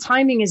 The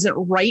timing isn't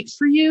right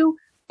for you.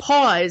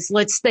 Pause.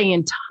 Let's stay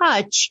in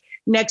touch.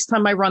 Next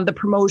time I run the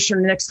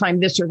promotion, next time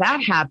this or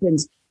that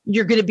happens,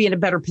 you're going to be in a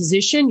better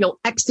position. You'll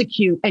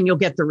execute and you'll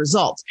get the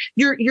results.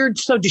 You're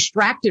so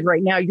distracted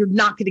right now. You're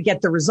not going to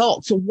get the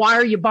results. So why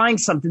are you buying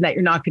something that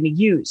you're not going to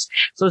use?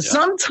 So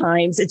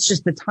sometimes it's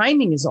just the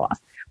timing is off.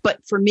 But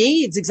for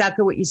me, it's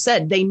exactly what you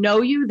said. They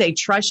know you. They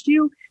trust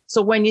you.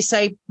 So when you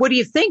say, what do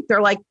you think?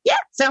 They're like, yeah,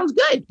 sounds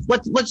good.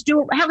 Let's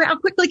do it. How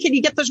quickly can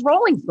you get this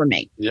rolling for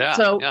me?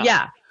 So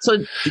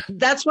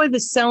that's why the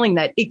selling,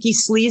 that icky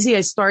sleazy,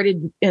 I start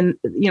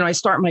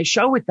my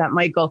show with that,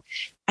 Michael.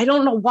 I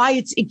don't know why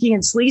it's icky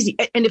and sleazy.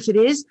 And if it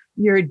is,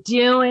 you're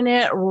doing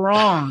it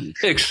wrong.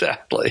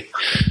 Exactly.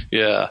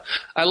 Yeah.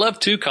 I love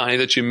too, Connie,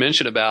 that you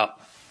mentioned about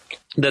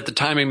that the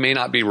timing may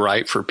not be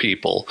right for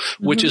people,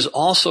 which is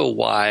also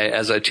why,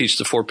 as I teach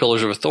the 4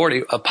 pillars of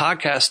authority, a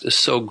podcast is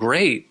so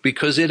great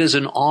because it is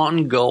an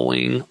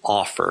ongoing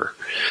offer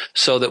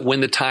so that when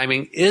the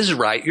timing is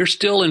right, you're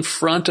still in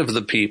front of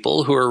the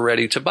people who are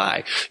ready to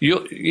buy.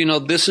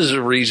 This is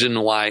a reason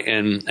why,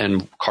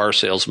 and car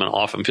salesmen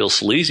often feel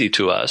sleazy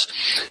to us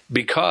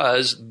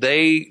because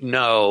they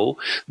know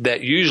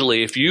that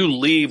usually if you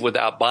leave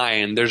without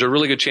buying, there's a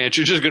really good chance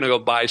you're just going to go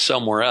buy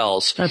somewhere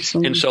else.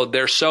 Absolutely. And so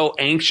they're so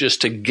anxious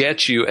to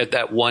get you at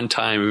that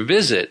one-time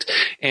visit.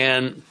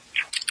 And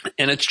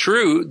it's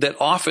true that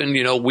often,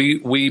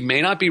 we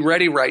may not be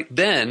ready right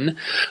then,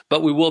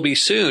 but we will be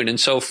soon. And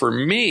so for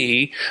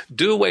me,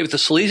 do away with the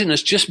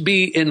sleaziness. Just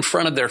be in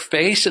front of their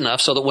face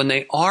enough so that when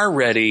they are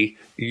ready,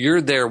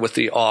 you're there with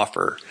the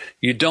offer.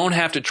 You don't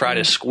have to try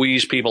to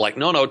squeeze people like,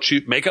 no,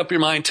 make up your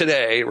mind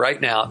today, right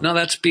now. No,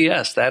 that's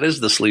BS. That is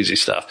the sleazy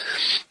stuff.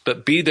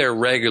 But be there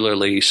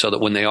regularly so that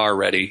when they are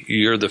ready,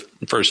 you're the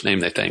first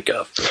name they think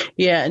of.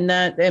 Yeah.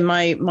 And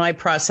my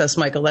process,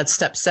 Michael, that's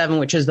step 7,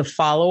 which is the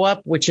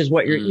follow-up, which is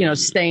what you're,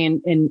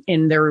 staying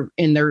in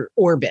their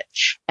orbit.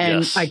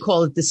 And I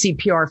call it the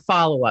CPR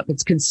follow-up.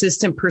 It's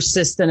consistent,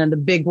 persistent, and the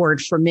big word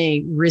for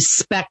me,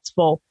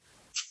 respectful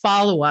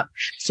follow-up.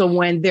 So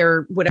when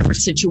their whatever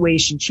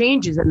situation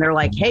changes and they're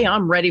like, hey,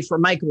 I'm ready for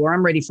Michael or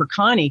I'm ready for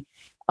Connie,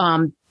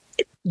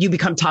 you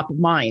become top of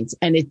mind,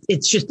 and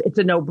it's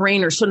a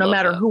no-brainer. So no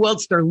matter who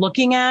else they're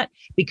looking at,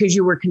 because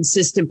you were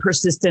consistent,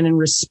 persistent, and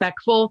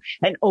respectful,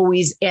 and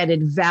always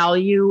added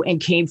value and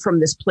came from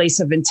this place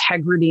of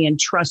integrity and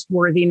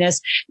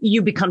trustworthiness,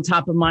 you become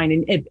top of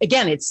mind. And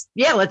again,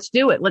 let's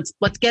do it.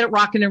 Let's get it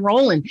rocking and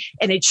rolling.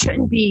 And it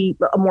shouldn't be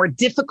more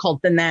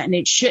difficult than that. And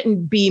it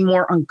shouldn't be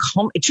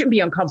it shouldn't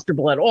be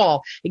uncomfortable at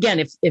all. Again,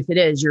 if it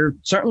is, you're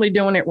certainly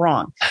doing it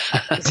wrong.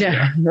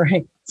 Yeah,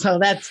 right. So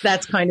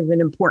that's kind of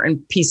an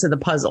important piece of the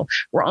puzzle.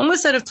 We're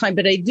almost out of time,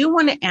 but I do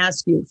want to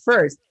ask you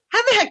first, how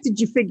the heck did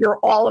you figure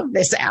all of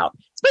this out?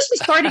 Especially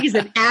starting as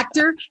an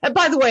actor. And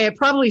by the way, I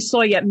probably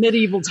saw you at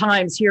Medieval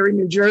Times here in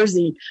New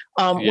Jersey,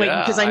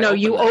 because I know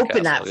you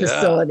opened that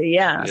facility.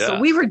 Yeah. So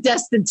we were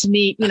destined to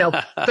meet,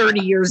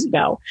 30 years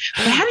ago.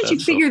 But how did you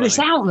figure this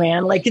out,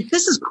 man? Like,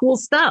 this is cool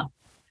stuff.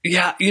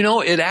 Yeah,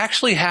 it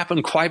actually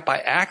happened quite by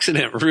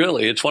accident,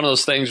 really. It's one of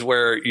those things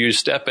where you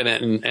step in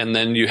it and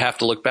then you have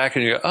to look back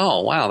and you go,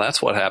 oh, wow,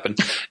 that's what happened.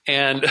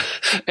 And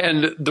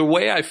the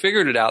way I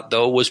figured it out,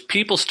 though, was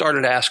people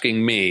started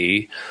asking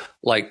me,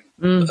 like,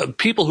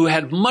 people who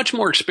had much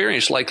more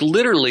experience, like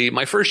literally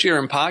my first year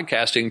in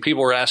podcasting,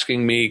 people were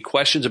asking me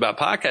questions about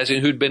podcasting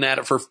who'd been at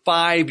it for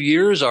 5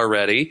 years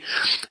already.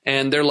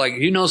 And they're like,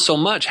 you know so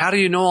much. How do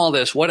you know all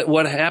this?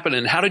 What happened?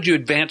 And how did you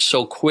advance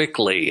so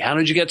quickly? How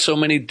did you get so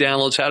many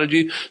downloads? How did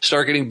you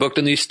start getting booked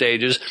in these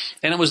stages?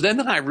 And it was then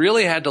that I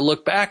really had to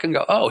look back and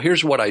go, oh,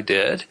 here's what I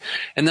did.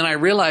 And then I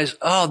realized,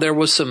 oh, there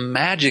was some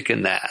magic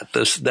in that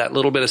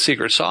little bit of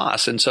secret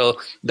sauce. And so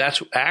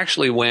that's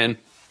actually when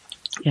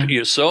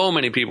so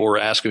many people were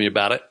asking me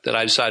about it that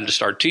I decided to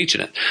start teaching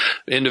it.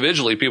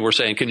 Individually, people were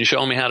saying, can you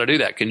show me how to do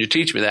that? Can you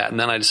teach me that? And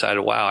then I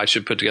decided, wow, I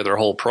should put together a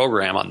whole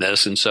program on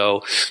this. And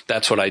so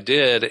that's what I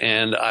did.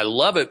 And I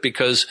love it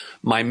because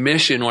my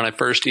mission when I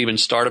first even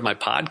started my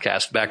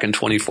podcast back in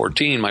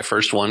 2014, my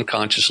first one,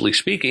 Consciously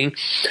Speaking,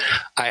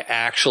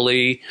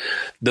 the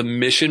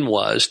mission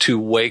was to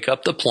wake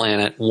up the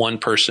planet one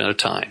person at a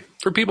time.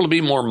 For people to be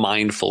more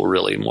mindful,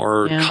 really,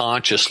 more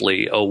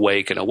consciously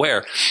awake and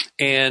aware.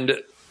 And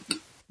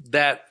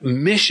that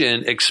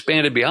mission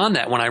expanded beyond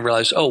that when I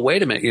realized, oh,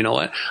 wait a minute, you know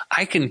what?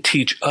 I can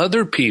teach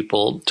other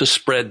people to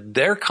spread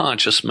their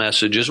conscious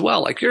message as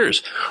well, like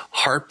yours.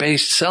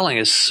 Heart-based selling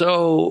is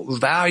so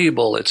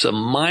valuable. It's a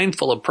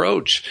mindful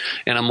approach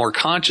and a more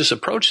conscious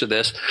approach to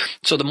this.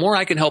 So the more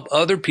I can help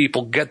other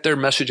people get their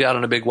message out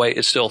in a big way,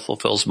 it still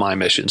fulfills my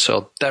mission.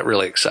 So that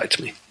really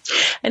excites me.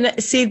 And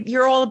see,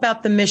 you're all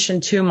about the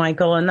mission too,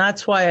 Michael. And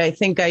that's why I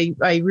think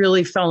I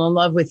really fell in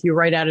love with you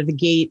right out of the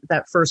gate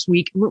that first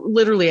week.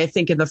 Literally, I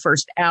think in the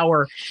first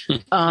hour,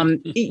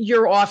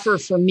 your offer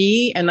for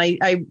me. And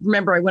I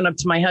remember I went up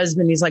to my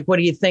husband. He's like, what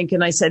do you think?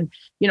 And I said,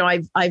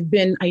 I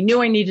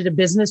knew I needed a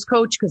business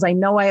coach because I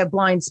know I have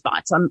blind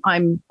spots.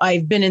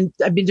 I've been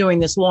doing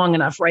this long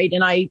enough, right?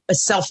 And I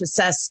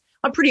self-assess.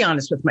 I'm pretty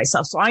honest with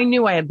myself. So I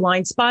knew I had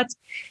blind spots.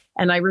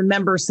 And I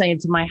remember saying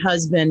to my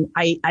husband,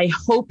 I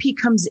hope he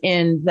comes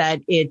in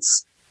that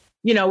it's,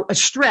 a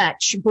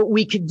stretch, but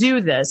we could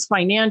do this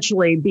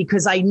financially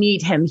because I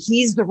need him.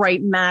 He's the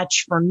right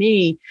match for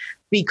me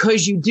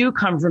because you do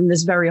come from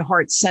this very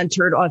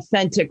heart-centered,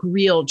 authentic,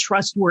 real,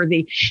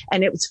 trustworthy.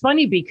 And it was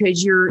funny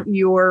because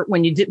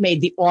when you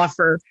made the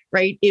offer,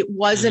 right? It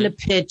wasn't a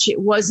pitch.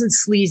 It wasn't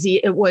sleazy.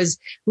 It was,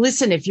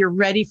 listen, if you're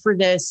ready for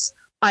this,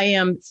 I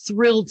am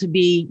thrilled to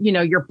be,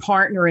 your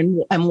partner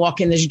and walk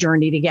in this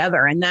journey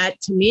together. And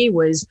that to me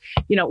was,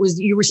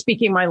 you were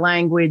speaking my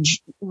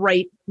language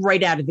right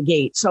out of the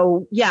gate.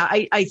 So yeah,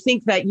 I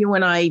think that you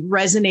and I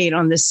resonate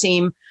on the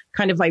same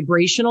kind of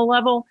vibrational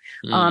level.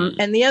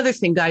 And the other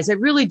thing, guys, I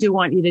really do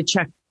want you to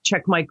check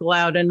Michael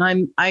out. And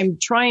I'm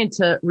trying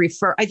to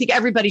refer, I think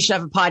everybody should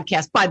have a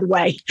podcast, by the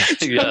way.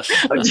 Yes.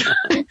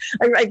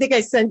 I think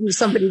I sent you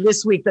somebody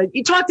this week that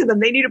you talk to them.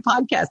 They need a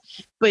podcast,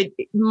 but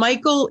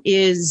Michael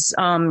is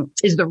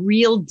the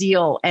real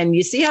deal. And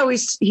you see how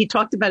he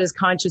talked about his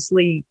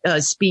Consciously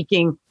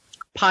Speaking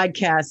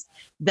podcast,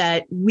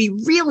 that we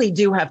really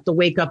do have to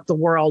wake up the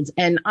world.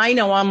 And I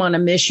know I'm on a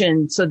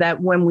mission so that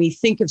when we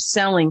think of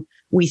selling,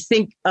 we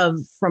think of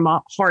from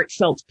a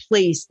heartfelt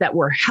place that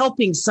we're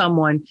helping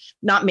someone,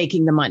 not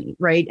making the money,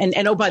 right? And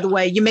oh, by the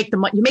way, you make the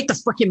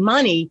freaking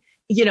money,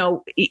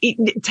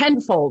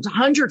 tenfold,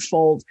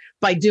 100-fold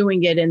by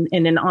doing it in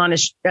an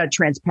honest,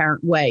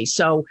 transparent way.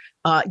 So,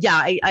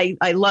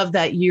 I love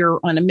that you're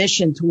on a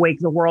mission to wake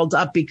the world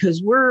up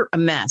because we're a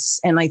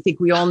mess. And I think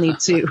we all need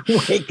to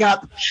wake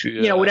up,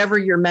 whatever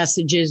your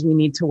message is, we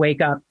need to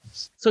wake up.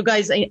 So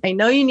guys, I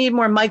know you need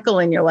more Michael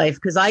in your life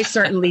because I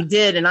certainly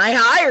did. And I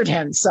hired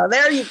him. So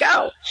there you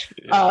go.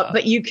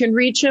 But you can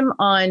reach him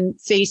on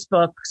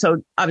Facebook.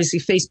 So obviously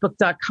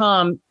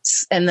facebook.com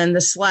and then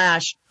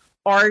the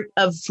 /Art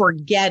of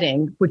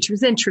Forgetting, which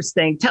was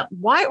interesting.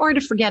 Why Art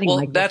of Forgetting? Well,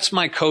 Michael? That's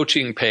my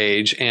coaching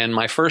page. And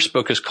my first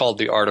book is called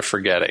The Art of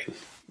Forgetting.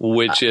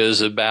 which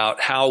is about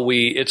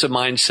it's a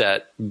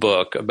mindset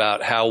book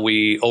about how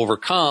we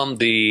overcome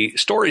the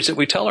stories that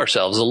we tell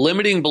ourselves, the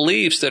limiting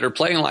beliefs that are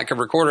playing like a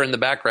recorder in the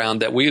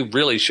background that we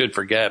really should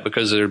forget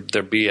because they're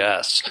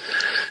BS.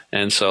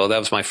 And so that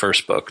was my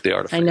first book, The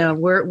Art of Freedom. I know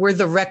we're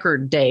the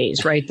record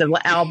days, right?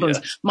 The albums.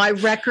 Yes. My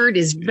record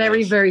is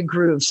very, very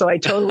groove. So I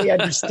totally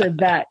understood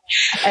that.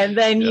 And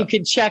then you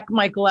could check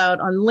Michael out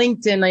on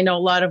LinkedIn. I know a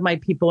lot of my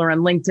people are on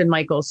LinkedIn,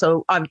 Michael.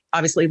 So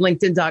obviously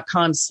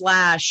LinkedIn.com/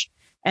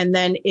 and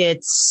then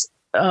it's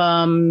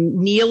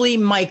Neely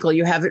Michael.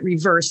 You have it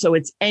reversed. So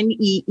it's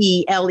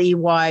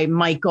Neely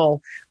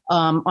Michael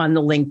on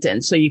the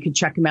LinkedIn. So you can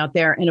check him out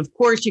there. And of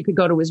course, you could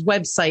go to his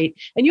website.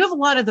 And you have a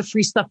lot of the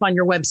free stuff on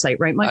your website,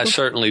 right, Michael? I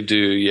certainly do,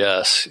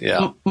 yes.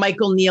 Yeah.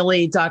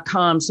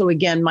 MichaelNeely.com. So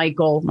again,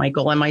 Michael,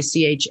 Michael,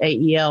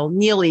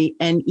 Neely,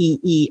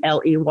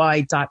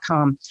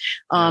 Neely.com.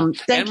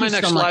 Thank you. And my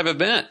next live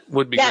event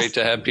would be great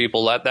to have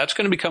people. That's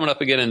going to be coming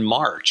up again in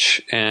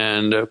March.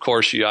 And of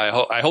course,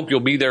 I hope you'll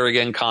be there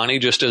again, Connie,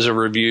 just as a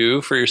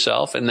review for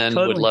yourself. And then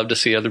would love to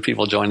see other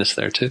people join us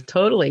there too.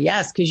 Totally.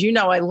 Yes. Because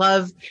I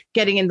love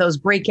getting in those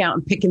breakout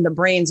and picking the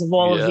brains of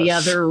all of the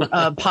other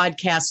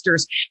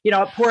podcasters.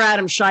 Poor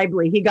Adam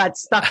Shibley, he got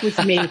stuck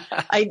with me.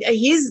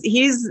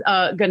 He's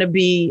going to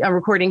be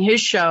recording his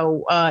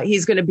show.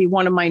 He's going to be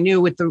one of my new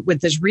with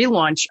this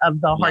relaunch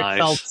of the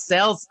Heartfelt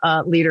Sales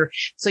Leader.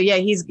 So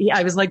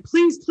I was like,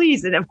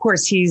 please. And of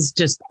course, he's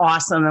just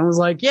awesome. I was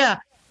like,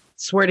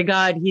 swear to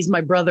God, he's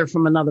my brother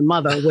from another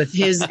mother with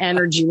his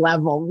energy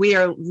level. We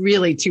are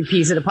really two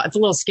peas in a pod. It's a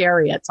little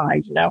scary at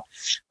times,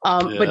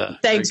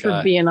 but thanks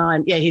for being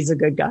on. Yeah, he's a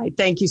good guy.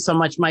 Thank you so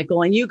much,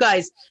 Michael. And you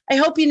guys, I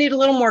hope you need a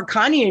little more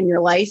Connie in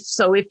your life.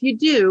 So if you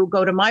do,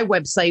 go to my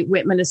website,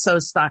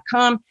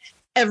 whitmanassociates.com.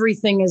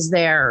 Everything is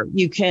there.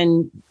 You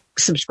can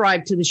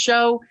subscribe to the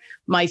show.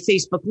 My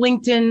Facebook,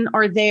 LinkedIn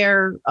are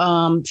there.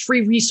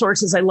 Free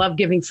resources. I love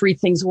giving free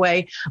things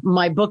away.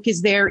 My book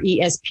is there,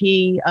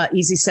 ESP,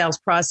 Easy Sales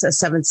Process,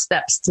 7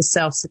 Steps to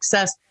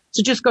Self-Success.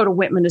 So just go to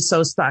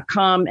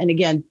whitmanassociates.com. And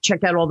again,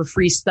 check out all the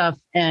free stuff.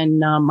 And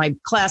my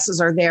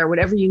classes are there.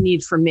 Whatever you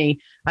need from me,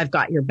 I've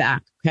got your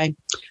back. Okay.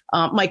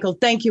 Michael,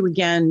 thank you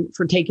again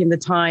for taking the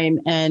time.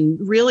 And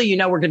really,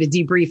 we're going to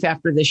debrief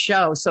after this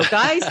show. So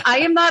guys, I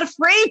am not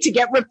afraid to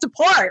get ripped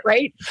apart,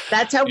 right?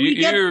 That's how we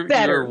get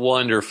better. You're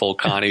wonderful,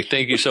 Connie.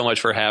 Thank you so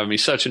much for having me.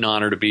 Such an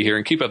honor to be here,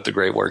 and keep up the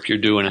great work you're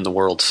doing in the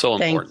world. So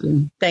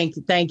important. Thank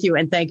you.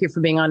 And thank you for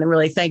being on, and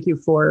really thank you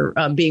for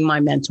being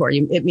my mentor.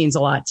 It means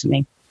a lot to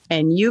me.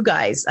 And you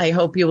guys, I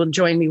hope you will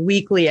join me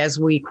weekly as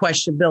we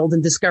question, build,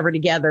 and discover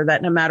together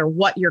that no matter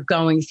what you're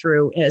going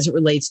through as it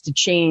relates to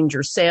change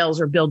or sales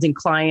or building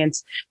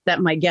clients,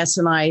 that my guests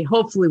and I,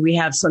 hopefully we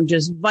have some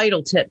just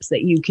vital tips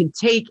that you can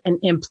take and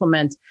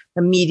implement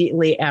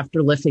immediately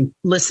after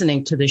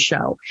listening to the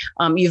show.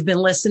 You've been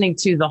listening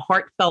to the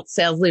Heartfelt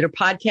Sales Leader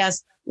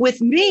podcast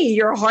with me,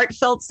 your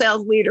heartfelt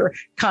sales leader,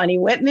 Connie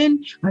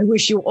Whitman. I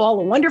wish you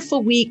all a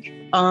wonderful week.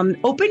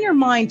 Open your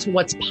mind to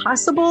what's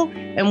possible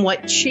and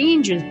what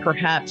changes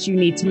perhaps you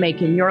need to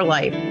make in your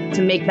life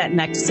to make that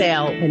next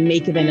sale and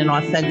make it in an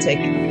authentic,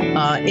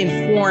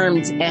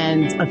 informed,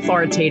 and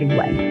authoritative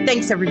way.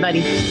 Thanks,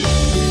 everybody.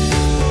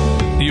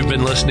 You've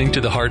been listening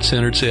to the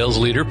Heart-Centered Sales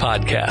Leader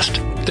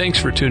podcast. Thanks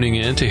for tuning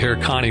in to hear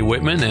Connie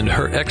Whitman and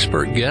her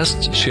expert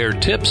guests share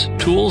tips,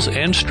 tools,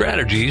 and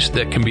strategies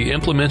that can be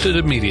implemented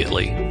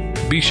immediately.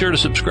 Be sure to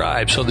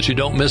subscribe so that you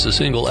don't miss a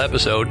single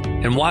episode.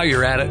 And while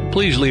you're at it,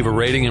 please leave a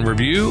rating and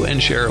review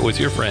and share it with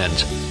your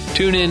friends.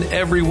 Tune in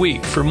every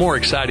week for more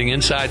exciting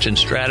insights and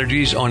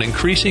strategies on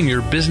increasing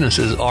your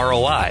business's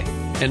ROI.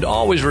 And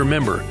always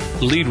remember,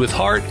 lead with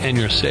heart and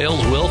your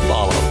sales will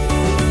follow.